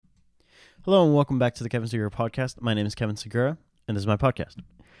Hello and welcome back to the Kevin Segura podcast. My name is Kevin Segura, and this is my podcast.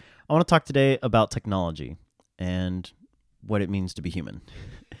 I want to talk today about technology and what it means to be human.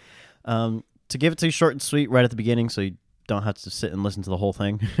 To give it to you short and sweet right at the beginning so you don't have to sit and listen to the whole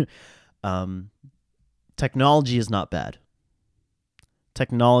thing, technology is not bad.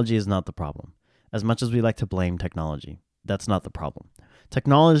 Technology is not the problem. As much as we like to blame technology, that's not the problem.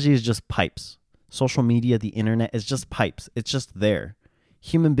 Technology is just pipes. Social media, the internet is just pipes. It's just there.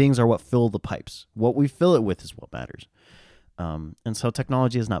 Human beings are what fill the pipes. What we fill it with is what matters. And so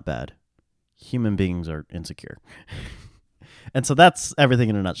technology is not bad. Human beings are insecure. And so that's everything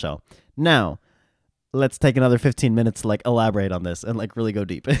in a nutshell. Now, let's take another 15 minutes to elaborate on this and really go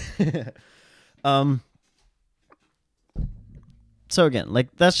deep. So again,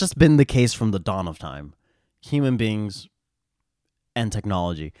 that's just been the case from the dawn of time. Human beings and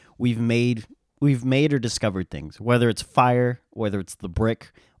technology. We've made or discovered things, whether it's fire, whether it's the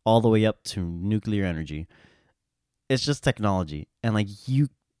brick, all the way up to nuclear energy. It's just technology. And you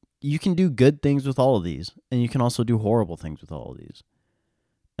can do good things with all of these, and you can also do horrible things with all of these.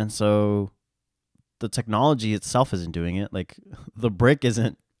 And so the technology itself isn't doing it. The brick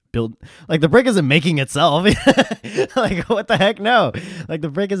isn't built, the brick isn't making itself. What the heck? No. The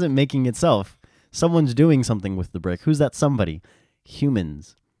brick isn't making itself. Someone's doing something with the brick. Who's that somebody?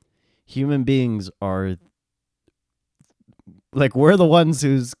 Humans. Human beings are we're the ones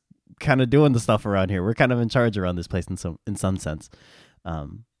who's kind of doing the stuff around here. We're kind of in charge around this place in some sense.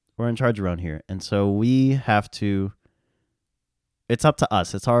 We're in charge around here, and so we have to. It's up to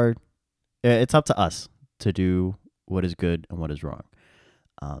us. It's up to us to do what is good and what is wrong.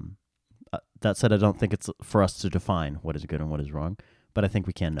 That said, I don't think it's for us to define what is good and what is wrong, but I think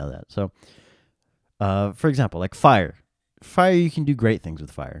we can know that. So, for example, fire. Fire, you can do great things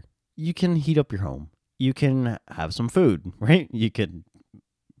with fire. You can heat up your home. You can have some food, right? You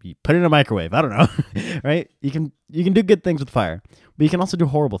put it in a microwave. I don't know, right? You can do good things with fire, but you can also do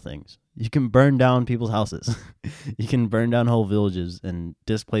horrible things. You can burn down people's houses. You can burn down whole villages and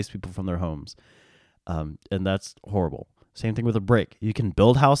displace people from their homes, and that's horrible. Same thing with a brick. You can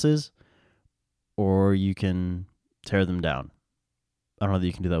build houses, or you can tear them down. I don't know that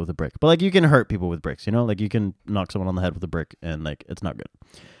you can do that with a brick, but you can hurt people with bricks. You can knock someone on the head with a brick, and it's not good.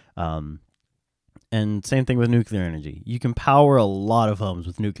 And same thing with nuclear energy. You can power a lot of homes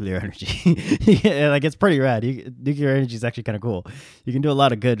with nuclear energy. It's pretty rad. Nuclear energy is actually kind of cool. You can do a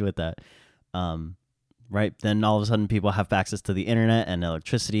lot of good with that. Right? Then all of a sudden people have access to the internet and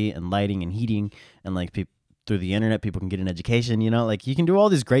electricity and lighting and heating, and through the internet people can get an education. You can do all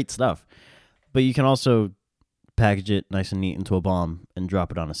this great stuff, but you can also package it nice and neat into a bomb and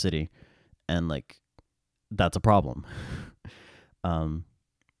drop it on a city, and that's a problem.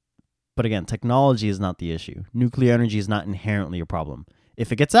 But again, technology is not the issue. Nuclear energy is not inherently a problem.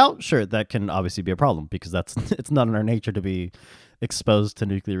 If it gets out, sure, that can obviously be a problem because it's not in our nature to be exposed to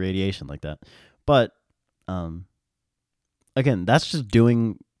nuclear radiation like that. But again, that's just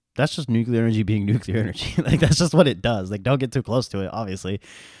nuclear energy being nuclear energy. That's just what it does. Don't get too close to it, obviously.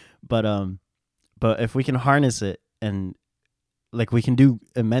 But if we can harness it and we can do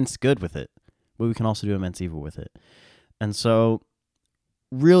immense good with it, but we can also do immense evil with it. And so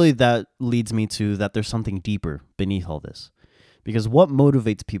really that leads me to that there's something deeper beneath all this. Because what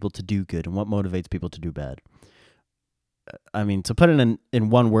motivates people to do good and what motivates people to do bad? I mean, to put it in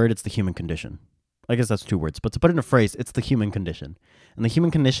one word, it's the human condition. I guess that's two words, but to put it in a phrase, it's the human condition. And the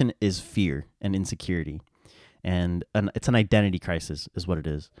human condition is fear and insecurity. And it's an identity crisis is what it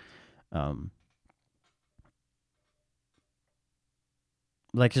is.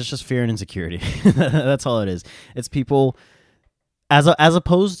 It's just fear and insecurity. That's all it is. It's people as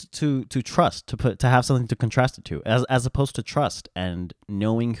opposed to trust, to have something to contrast it to, as opposed to trust and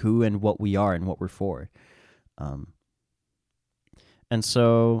knowing who and what we are and what we're for. And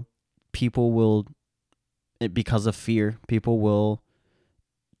so people will, because of fear, people will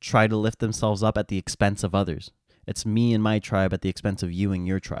try to lift themselves up at the expense of others. It's me and my tribe at the expense of you and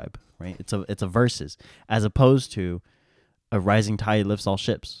your tribe, right? It's a versus, as opposed to a rising tide lifts all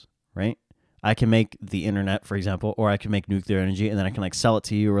ships, right? I can make the internet, for example, or I can make nuclear energy, and then I can sell it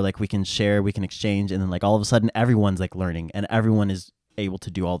to you, or we can share, we can exchange, and then all of a sudden everyone's learning, and everyone is able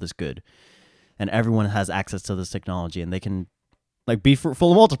to do all this good, and everyone has access to this technology, and they can be fruitful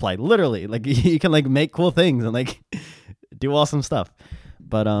and multiply, literally. You can make cool things and do awesome stuff,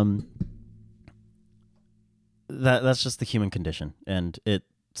 but that's just the human condition, and it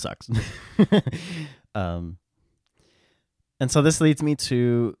sucks. And so this leads me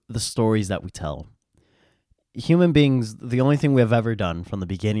to the stories that we tell. human beings, the only thing we have ever done from the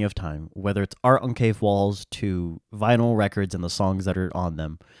beginning of time, whether it's art on cave walls to vinyl records and the songs that are on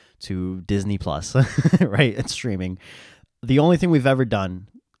them to Disney Plus, right? It's streaming. The only thing we've ever done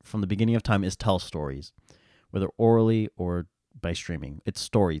from the beginning of time is tell stories, whether orally or by streaming. It's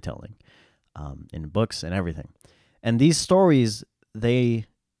storytelling in books and everything. And these stories, they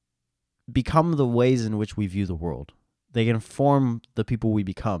become the ways in which we view the world. They inform the people we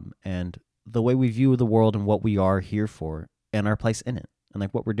become and the way we view the world and what we are here for and our place in it and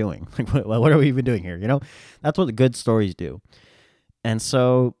like what we're doing. Like what are we even doing here? You know, that's what the good stories do. And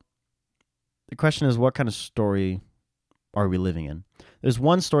so the question is, what kind of story are we living in? There's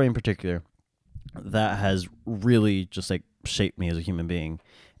one story in particular that has really just like shaped me as a human being,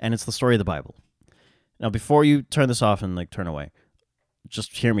 and it's the story of the Bible. Now, before you turn this off and like turn away,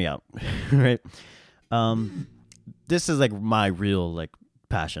 just hear me out, right? This is like my real like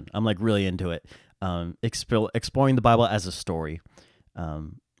passion. I'm like really into it. Exploring the Bible as a story.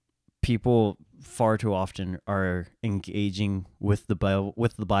 People far too often are engaging with the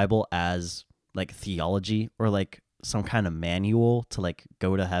Bible as like theology or like some kind of manual to like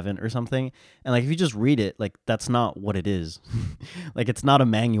go to heaven or something. And like if you just read it, like that's not what it is. Like it's not a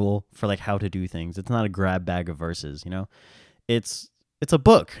manual for like how to do things. It's not a grab bag of verses, you know? It's a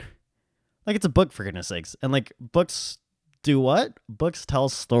book. Like it's a book, for goodness sakes. And like books do what? Books tell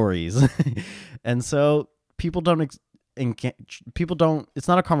stories. And so people don't it's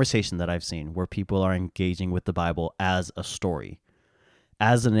not a conversation that I've seen where people are engaging with the Bible as a story,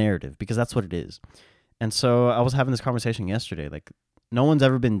 as a narrative, because that's what it is. And so I was having this conversation yesterday, like no one's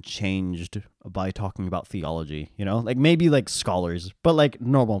ever been changed by talking about theology, you know, like maybe like scholars, but like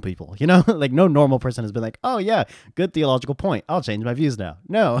normal people, you know, like no normal person has been like, oh yeah, good theological point, I'll change my views now.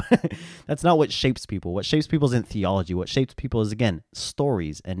 No, that's not what shapes people. What shapes people isn't theology. What shapes people is, again,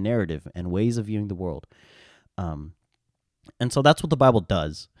 stories and narrative and ways of viewing the world. And so that's what the Bible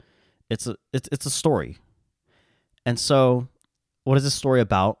does. It's a story. And so what is this story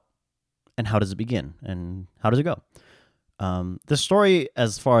about? And how does it begin? And how does it go? The story,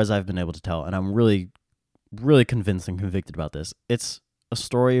 as far as I've been able to tell, and I'm really, really convinced and convicted about this, it's a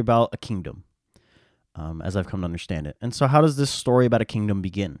story about a kingdom, as I've come to understand it. And so how does this story about a kingdom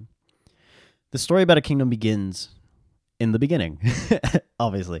begin? The story about a kingdom begins in the beginning,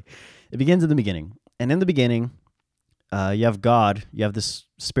 obviously. It begins in the beginning. And in the beginning, you have God, you have this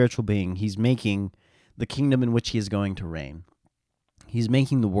spiritual being. He's making the kingdom in which he is going to reign. He's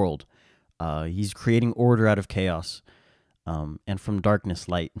making the world. He's creating order out of chaos, and from darkness,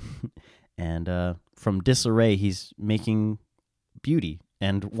 light. And from disarray, he's making beauty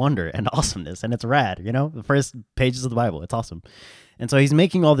and wonder and awesomeness, and it's rad, you know? The first pages of the Bible, it's awesome. And so he's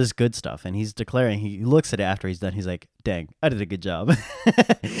making all this good stuff, and he's declaring, he looks at it after he's done, he's like, dang, I did a good job.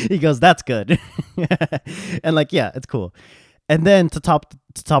 He goes, that's good. And like, yeah, it's cool. And then to top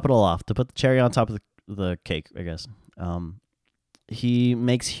it all off, to put the cherry on top of the cake, I guess, he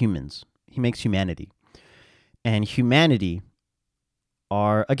makes humans. He makes humanity. And humanity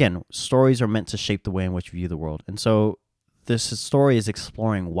are, again, stories are meant to shape the way in which we view the world. And so this story is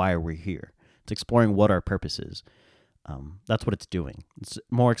exploring why we're here. It's exploring what our purpose is. That's what it's doing. It's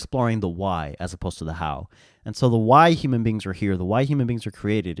more exploring the why as opposed to the how. And so the why human beings are here, the why human beings are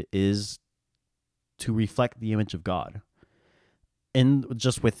created, is to reflect the image of God. In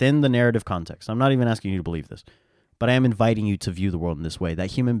just within the narrative context. I'm not even asking you to believe this, but I am inviting you to view the world in this way,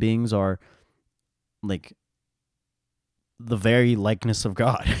 that human beings are like the very likeness of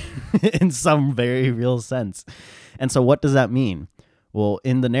God in some very real sense. And so what does that mean? Well,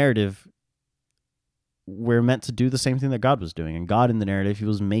 in the narrative, we're meant to do the same thing that God was doing. And God in the narrative, he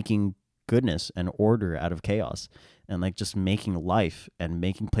was making goodness and order out of chaos and like just making life and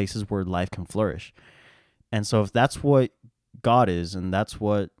making places where life can flourish. And so if that's what God is and that's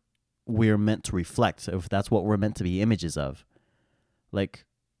what we're meant to reflect, if that's what we're meant to be images of, like,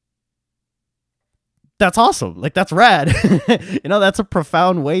 that's awesome. Like, that's rad. You know, that's a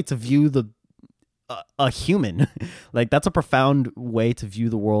profound way to view a human. Like, that's a profound way to view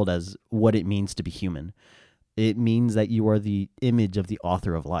the world as what it means to be human. It means that you are the image of the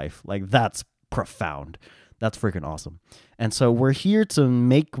author of life. Like, that's profound. That's freaking awesome. And so we're here to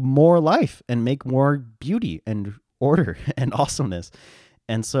make more life and make more beauty and order and awesomeness.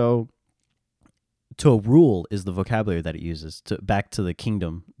 And so to rule is the vocabulary that it uses. Back to the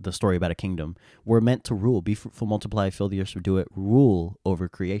kingdom, the story about a kingdom. We're meant to rule. Be fruitful, multiply, fill the earth, subdue it, rule over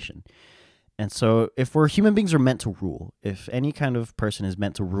creation. And so if human beings are meant to rule, if any kind of person is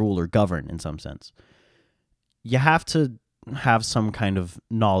meant to rule or govern in some sense, you have to have some kind of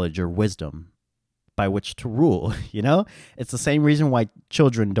knowledge or wisdom by which to rule. It's the same reason why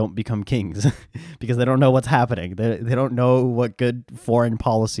children don't become kings because they don't know what's happening. They don't know what good foreign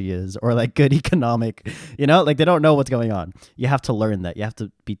policy is or like good economic, like they don't know what's going on. You have to learn that. You have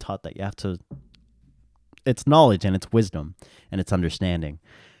to be taught that. It's knowledge and it's wisdom and it's understanding.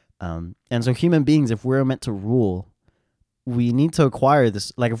 And so human beings, if we're meant to rule, we need to acquire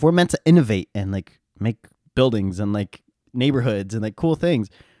this. Like if we're meant to innovate and like make buildings and like neighborhoods and like cool things,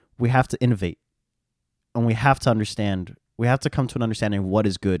 we have to innovate and we have to understand. We have to come to an understanding of what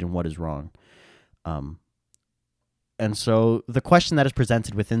is good and what is wrong. And so the question that is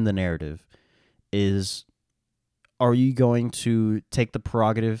presented within the narrative is, are you going to take the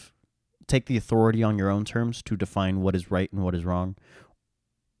prerogative, take the authority on your own terms to define what is right and what is wrong?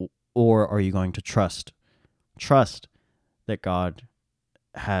 Or are you going to trust that God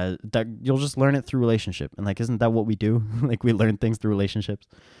has, that you'll just learn it through relationship? And like, isn't that what we do? Like we learn things through relationships.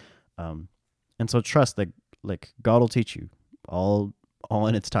 And so trust that like God will teach you all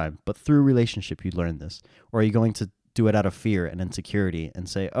in its time, but through relationship, you learn this. Or are you going to do it out of fear and insecurity and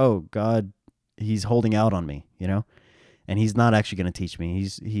say, oh, God, he's holding out on me, and he's not actually going to teach me.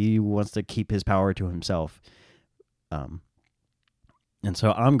 He wants to keep his power to himself. And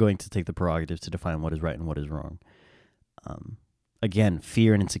so I'm going to take the prerogative to define what is right and what is wrong. Again,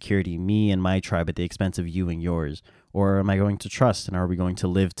 fear and insecurity, me and my tribe at the expense of you and yours. Or am I going to trust, and are we going to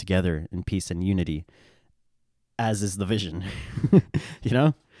live together in peace and unity, as is the vision,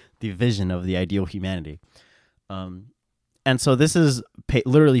 the vision of the ideal humanity. And so this is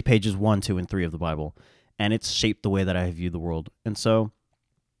literally pages 1, 2, and 3 of the Bible, and it's shaped the way that I view the world. And so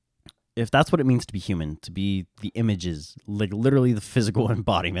if that's what it means to be human, to be the images, like literally the physical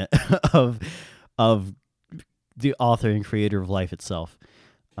embodiment of the author and creator of life itself,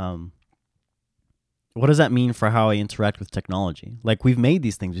 what does that mean for how I interact with technology? Like we've made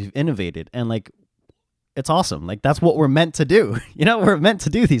these things, we've innovated, and like it's awesome. Like that's what we're meant to do. We're meant to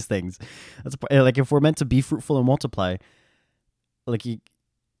do these things. That's like if we're meant to be fruitful and multiply, like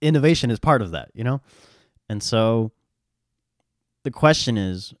innovation is part of that, And so the question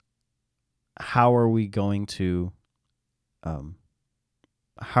is, how are we going to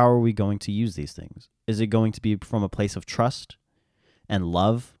use these things? Is it going to be from a place of trust and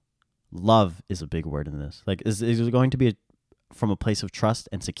love? Love is a big word in this. Like, is it going to be from a place of trust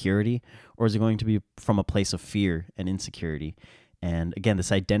and security, or is it going to be from a place of fear and insecurity? And again,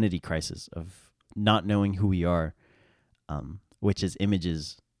 this identity crisis of not knowing who we are, which is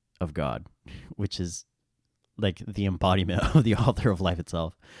images of God, which is like the embodiment of the author of life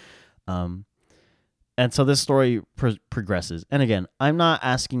itself. And so this story progresses. And again, I'm not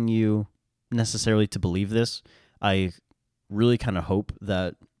asking you necessarily to believe this. I really kind of hope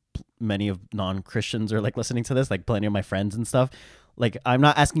that many of non-Christians are like listening to this, like plenty of my friends and stuff. Like, I'm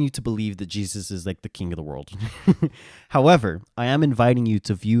not asking you to believe that Jesus is like the king of the world. However, I am inviting you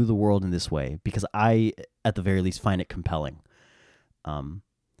to view the world in this way because I, at the very least, find it compelling.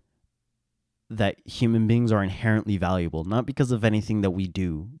 That human beings are inherently valuable, not because of anything that we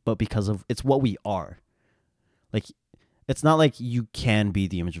do, but because of it's what we are. Like, it's not like you can be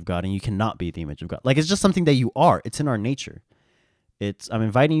the image of God and you cannot be the image of God. Like, it's just something that you are. It's in our nature. I'm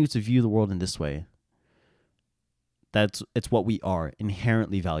inviting you to view the world in this way. It's what we are,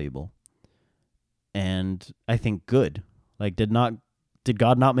 inherently valuable. And I think good. Like, did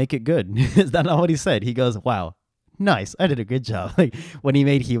God not make it good? Is that not what he said? He goes, wow, nice, I did a good job. Like, when he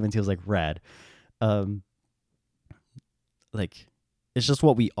made humans, he was like, rad. Like, it's just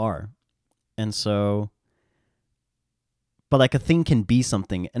what we are. And so, but like a thing can be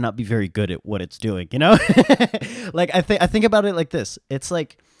something and not be very good at what it's doing, Like, I think about it like this. It's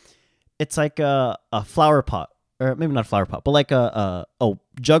like a flower pot, or maybe not a flower pot, but like a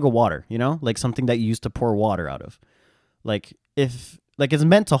jug of water, like something that you use to pour water out of. Like, if like it's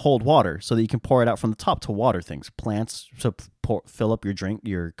meant to hold water so that you can pour it out from the top to water things, plants, to fill up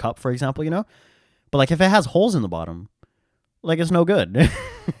your cup, for example, But like if it has holes in the bottom, like it's no good.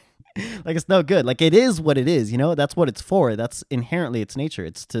 Like it's no good. Like it is what it is, That's what it's for. That's inherently its nature.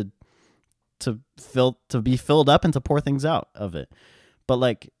 It's to be filled up and to pour things out of it. But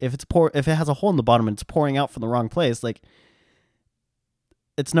like if it has a hole in the bottom and it's pouring out from the wrong place, like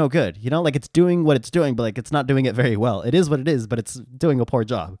it's no good. Like it's doing what it's doing, but like it's not doing it very well. It is what it is, but it's doing a poor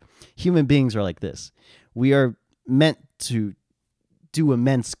job. Human beings are like this. We are meant to do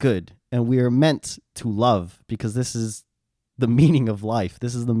immense good, and we are meant to love, because this is the meaning of life.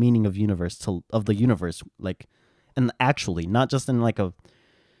 This is the meaning of the universe. Like, and actually, not in like a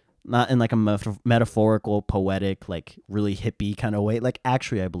metaphorical, poetic, like really hippie kind of way. Like,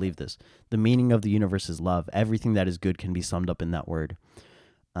 actually, I believe this. The meaning of the universe is love. Everything that is good can be summed up in that word.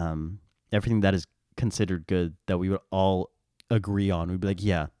 Everything that is considered good that we would all agree on. We'd be like,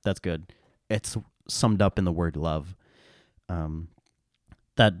 yeah, that's good. It's summed up in the word love.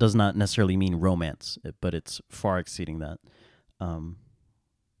 That does not necessarily mean romance, but it's far exceeding that. And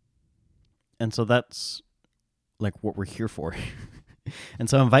so that's like what we're here for. And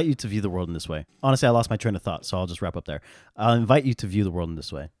so I invite you to view the world in this way. Honestly, I lost my train of thought, so I'll just wrap up there. I'll invite you to view the world in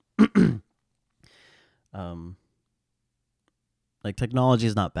this way. Like, technology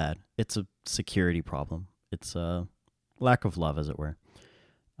is not bad. It's a security problem. It's a lack of love, as it were.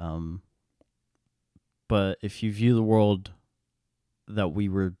 But if you view the world that we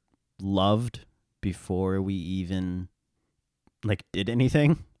were loved before we even like did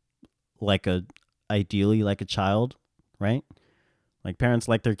anything, ideally like a child, right? Like, parents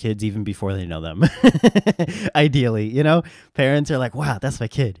like their kids even before they know them. Ideally, parents are like, wow, that's my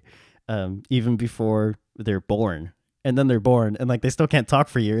kid. Even before they're born. And then they're born and like they still can't talk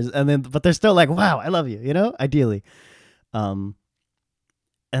for years. But they're still like, wow, I love you, ideally. And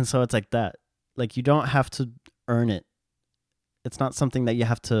so it's like that. Like, you don't have to earn it. It's not something that you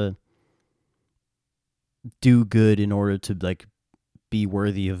have to do good in order to like be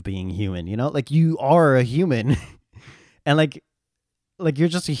worthy of being human, Like, you are a human. And like you're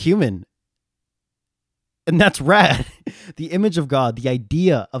just a human. And that's rad. The image of God, the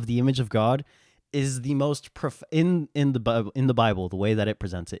idea of the image of God is the most in the Bible, the way that it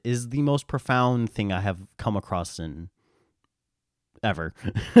presents it is the most profound thing I have come across in ever.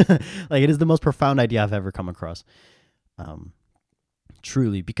 Like, it is the most profound idea I've ever come across.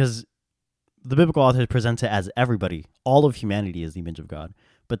 Truly, because the biblical author presents it as everybody, all of humanity is the image of God.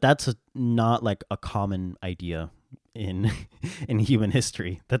 But that's not like a common idea in human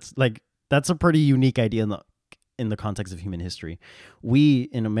history. That's a pretty unique idea in the context of human history. We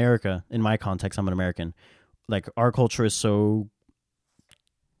in America, in my context, I'm an American, like, our culture is so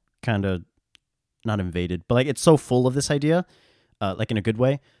kind of not invaded, but like it's so full of this idea, like in a good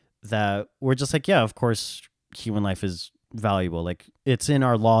way, that we're just like, yeah, of course human life is valuable. Like, it's in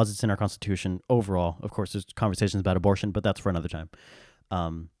our laws, it's in our constitution overall. Of course there's conversations about abortion, but that's for another time.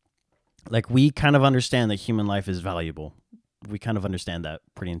 Like, we kind of understand that human life is valuable. We kind of understand that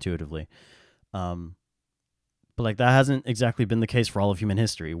pretty intuitively. But like, that hasn't exactly been the case for all of human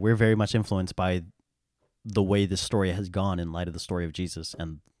history. We're very much influenced by the way this story has gone in light of the story of Jesus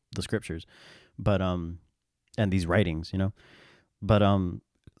and the scriptures. But and these writings, But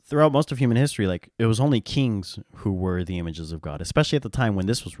throughout most of human history, like, it was only kings who were the images of God, especially at the time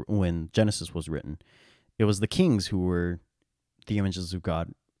when Genesis was written. It was the kings who were the images of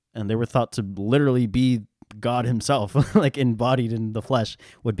God. And they were thought to literally be God himself, like embodied in the flesh,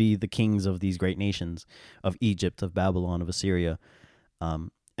 would be the kings of these great nations, of Egypt, of Babylon, of Assyria.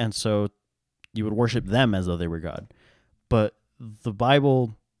 And so you would worship them as though they were God. But the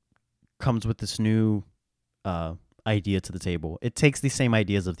Bible comes with this new idea to the table. It takes these same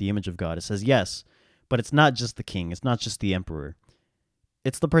ideas of the image of God. It says, yes, but it's not just the king. It's not just the emperor.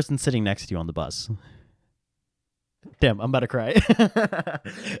 It's the person sitting next to you on the bus. Damn, I'm about to cry.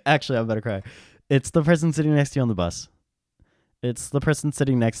 Actually, I'm about to cry. It's the person sitting next to you on the bus. It's the person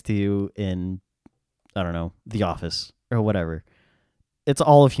sitting next to you in, I don't know, the office or whatever. It's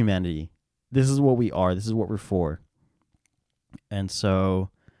all of humanity. This is what we are. This is what we're for. And so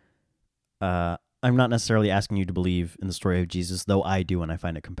I'm not necessarily asking you to believe in the story of Jesus, though I do, and I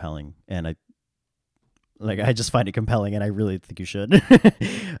find it compelling. And I just find it compelling, and I really think you should.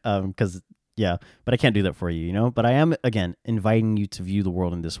 Because yeah, but I can't do that for you, But I am, again, inviting you to view the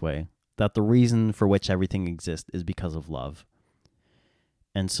world in this way, that the reason for which everything exists is because of love.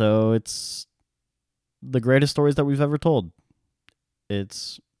 And so it's the greatest stories that we've ever told.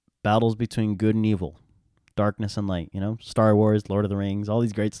 It's battles between good and evil, darkness and light, Star Wars, Lord of the Rings, all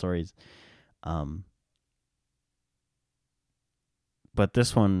these great stories. But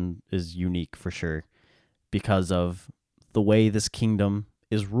this one is unique for sure because of the way this kingdom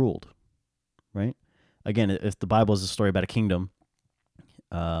is ruled. Right? Again, if the Bible is a story about a kingdom,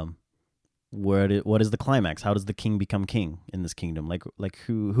 what is the climax? How does the king become king in this kingdom? Like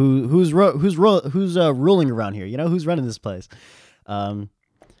who's ruling around here? Who's running this place? I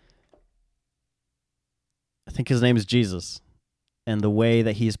think his name is Jesus, and the way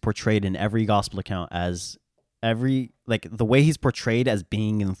that he is portrayed in every gospel account the way he's portrayed as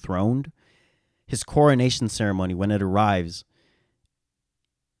being enthroned, his coronation ceremony when it arrives.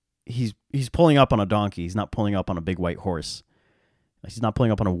 He's pulling up on a donkey. He's not pulling up on a big white horse. He's not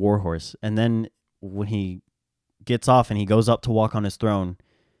pulling up on a war horse. And then when he gets off and he goes up to walk on his throne,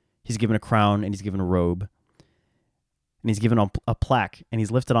 he's given a crown and he's given a robe. And he's given a plaque, and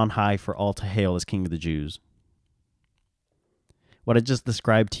he's lifted on high for all to hail as King of the Jews. What I just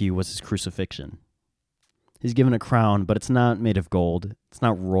described to you was his crucifixion. He's given a crown, but it's not made of gold. It's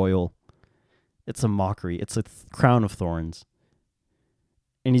not royal. It's a mockery. It's a crown of thorns.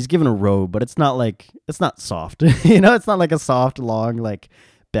 And he's given a robe, but it's not soft. It's not like a soft, long, like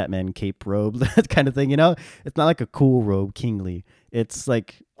Batman cape robe, that kind of thing, It's not like a cool robe, kingly. It's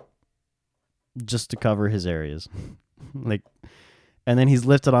like just to cover his areas. And then he's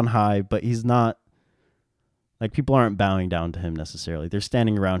lifted on high, but he's not, like, people aren't bowing down to him necessarily. They're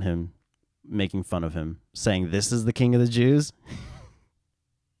standing around him, making fun of him, saying, "This is the King of the Jews?"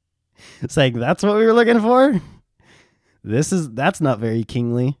 Saying, "That's what we were looking for? That's not very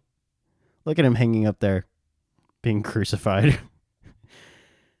kingly. Look at him hanging up there, being crucified."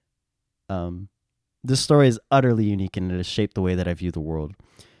 This story is utterly unique, and it has shaped the way that I view the world.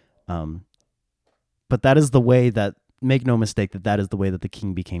 But that is the way that, make no mistake, that is the way that the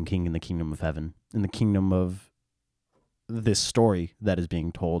king became king in the kingdom of heaven, in the kingdom of this story that is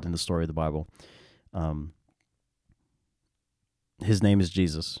being told in the story of the Bible. His name is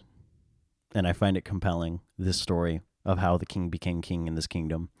Jesus, and I find it compelling, this story of how the king became king in this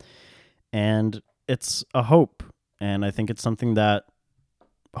kingdom. And it's a hope, and I think it's something that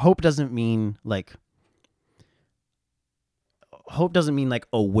hope doesn't mean like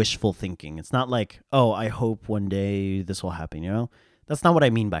wishful thinking. It's not like, oh, I hope one day this will happen, That's not what I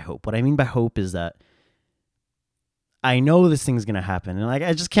mean by hope. What I mean by hope is that I know this thing's going to happen, and like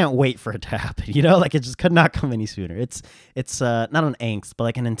I just can't wait for it to happen, Like it just could not come any sooner. It's not an angst, but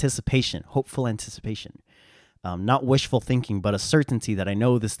like an anticipation, hopeful anticipation. Not wishful thinking, but a certainty that I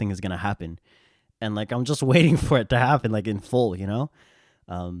know this thing is going to happen. And like I'm just waiting for it to happen, like in full,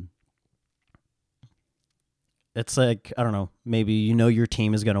 It's like, I don't know, maybe your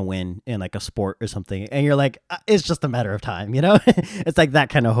team is going to win in like a sport or something, and you're like, it's just a matter of time, It's like that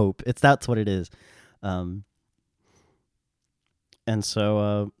kind of hope. That's what it is. And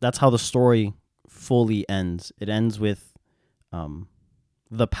so that's how the story fully ends. It ends with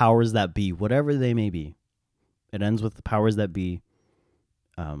the powers that be, whatever they may be. It ends with the powers that be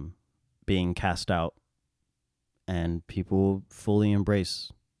being cast out, and people fully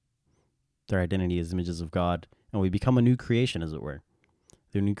embrace their identity as images of God, and we become a new creation, as it were.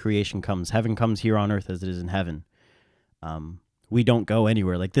 The new creation comes. Heaven comes here on earth as it is in heaven. We don't go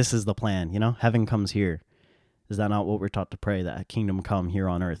anywhere. Like, this is the plan, Heaven comes here. Is that not what we're taught to pray, that kingdom come here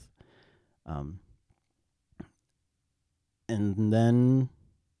on earth? And then,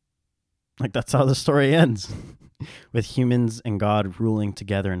 like, that's how the story ends. With humans and God ruling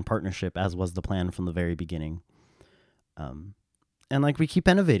together in partnership, as was the plan from the very beginning. And like we keep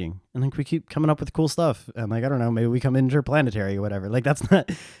innovating, and like we keep coming up with cool stuff, and like I don't know, maybe we come interplanetary or whatever. Like that's not,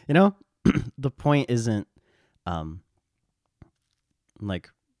 the point isn't, like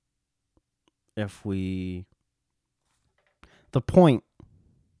if we. The point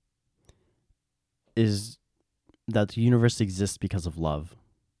is that the universe exists because of love.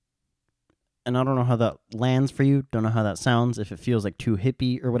 And I don't know how that lands for you. Don't know how that sounds, if it feels like too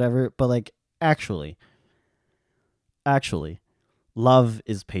hippie or whatever. But like, actually, love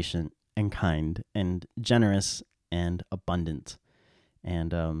is patient and kind and generous and abundant.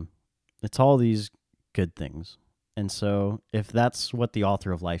 And it's all these good things. And so if that's what the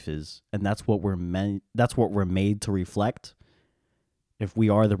author of life is, and that's what we're made to reflect, if we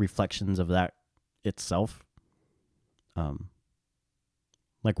are the reflections of that itself,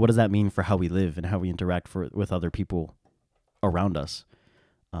 like, what does that mean for how we live and how we interact with other people around us?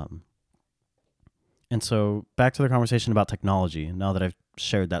 And so back to the conversation about technology, now that I've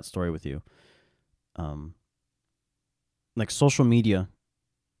shared that story with you, like social media,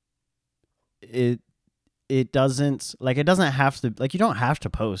 it doesn't have to, like, you don't have to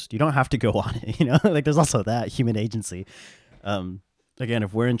post, you don't have to go on it, like there's also that human agency. Again,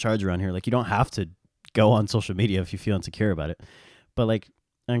 if we're in charge around here, like, you don't have to go on social media if you feel insecure about it. But like,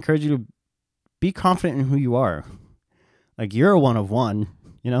 I encourage you to be confident in who you are. Like, you're a one of one,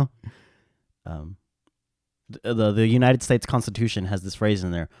 The United States Constitution has this phrase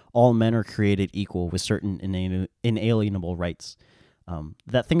in there: all men are created equal with certain inalienable rights.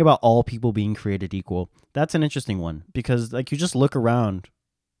 That thing about all people being created equal, that's an interesting one, because like you just look around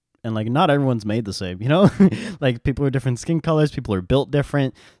and like not everyone's made the same, like people are different skin colors, people are built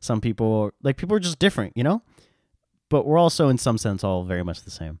different. Some people are just different, but we're also in some sense all very much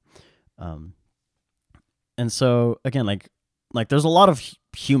the same. And so again, like there's a lot of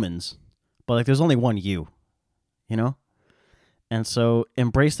humans, but like there's only one you, and so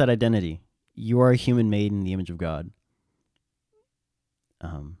embrace that identity. You are a human made in the image of God.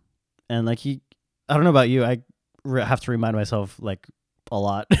 And like I don't know about you, I have to remind myself like a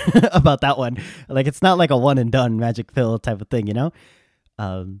lot about that one. Like, it's not like a one and done magic pill type of thing,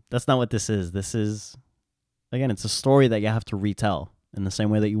 That's not what this is. This is again, it's a story that you have to retell in the same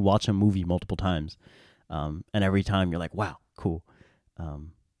way that you watch a movie multiple times. And every time you're like, wow, cool.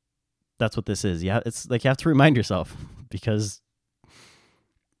 That's what this is. Yeah, it's like you have to remind yourself because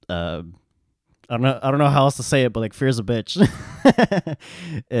I don't know how else to say it, but like fear is a bitch.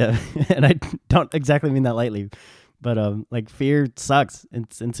 Yeah, and I don't exactly mean that lightly, but like fear sucks.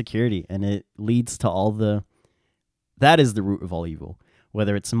 It's insecurity, and it leads to that is the root of all evil.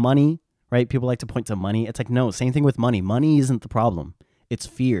 Whether it's money, right? People like to point to money. It's like, no, same thing with money. Money isn't the problem. It's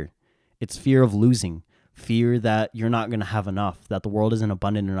fear. It's fear of losing, fear that you're not going to have enough, that the world isn't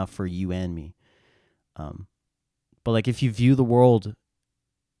abundant enough for you and me. But like if you view the world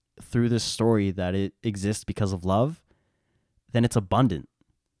through this story that it exists because of love, then it's abundant.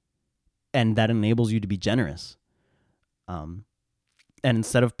 And that enables you to be generous. And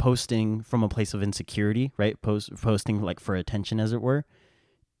instead of posting from a place of insecurity, right? Posting like for attention, as it were,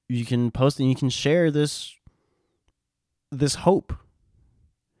 you can post and you can share this hope.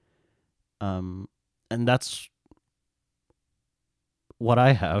 And that's what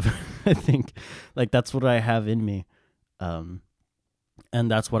I have. I think like that's what I have in me. And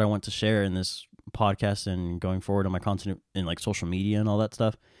that's what I want to share in this podcast and going forward on my content in like social media and all that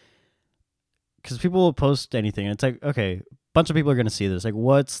stuff. Because people will post anything and it's like, okay, a bunch of people are going to see this. Like,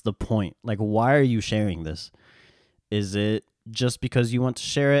 what's the point? Like, why are you sharing this? Is it just because you want to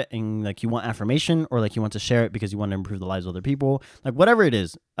share it and like you want affirmation, or like you want to share it because you want to improve the lives of other people? Like, whatever it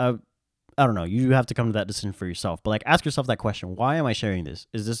is, I don't know. You have to come to that decision for yourself. But like, ask yourself that question. Why am I sharing this?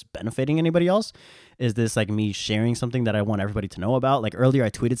 Is this benefiting anybody else? Is this like me sharing something that I want everybody to know about? Like earlier I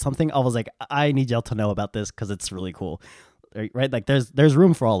tweeted something. I was like, I need y'all to know about this because it's really cool. Right? Like there's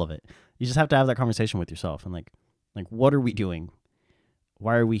room for all of it. You just have to have that conversation with yourself and like what are we doing?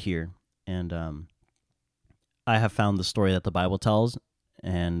 Why are we here? And I have found the story that the Bible tells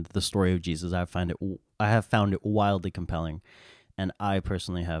and the story of Jesus. I have found it wildly compelling, and I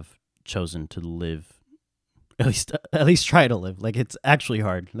personally have chosen to live, at least try to live. Like it's actually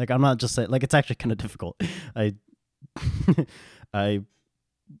hard. Like I'm not just saying, like it's actually kind of difficult. I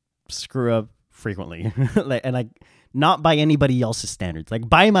screw up frequently, like, and I not by anybody else's standards. Like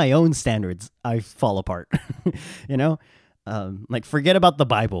by my own standards, I fall apart. You know, like forget about the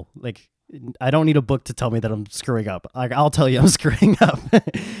Bible. Like I don't need a book to tell me that I'm screwing up. Like I'll tell you I'm screwing up.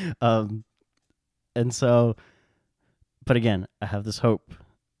 And so, but again, I have this hope.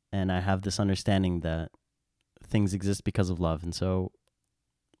 And I have this understanding that things exist because of love. And so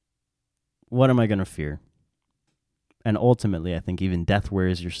what am I going to fear? And ultimately, I think even death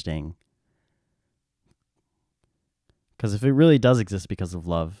wears your sting. Because if it really does exist because of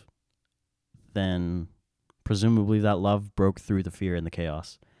love, then presumably that love broke through the fear and the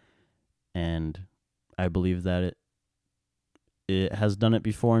chaos. And I believe that it has done it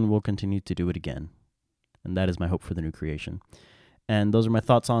before and will continue to do it again. And that is my hope for the new creation. And those are my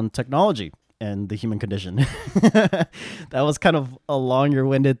thoughts on technology and the human condition. That was kind of a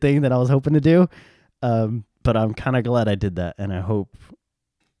longer-winded thing that I was hoping to do. But I'm kind of glad I did that. And I hope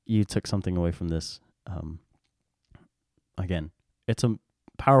you took something away from this. Again, it's a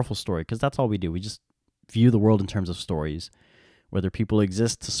powerful story because that's all we do. We just view the world in terms of stories. Whether people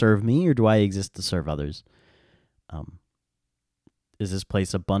exist to serve me or do I exist to serve others? Is this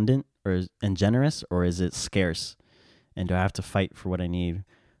place abundant and generous, or is it scarce? And do I have to fight for what I need?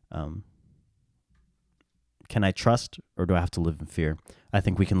 Can I trust, or do I have to live in fear? I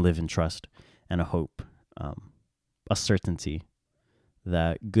think we can live in trust and a hope, a certainty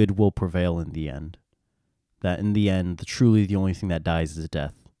that good will prevail in the end. That in the end, truly the only thing that dies is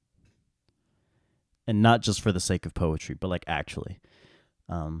death. And not just for the sake of poetry, but like actually.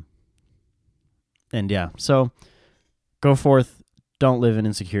 And yeah, so go forth. Don't live in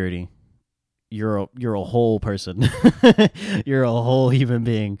insecurity. You're a whole person. You're a whole human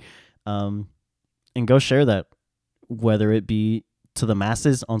being. And go share that, whether it be to the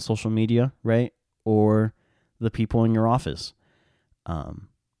masses on social media, right? Or the people in your office.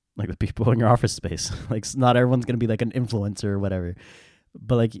 Like the people in your office space. Like not everyone's going to be like an influencer or whatever.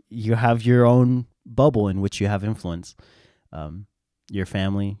 But like you have your own bubble in which you have influence. Your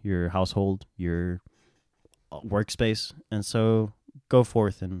family, your household, your workspace. And so go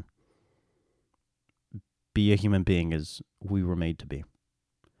forth and be a human being as we were made to be.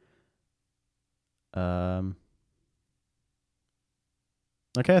 Okay,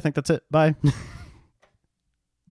 I think that's it. Bye.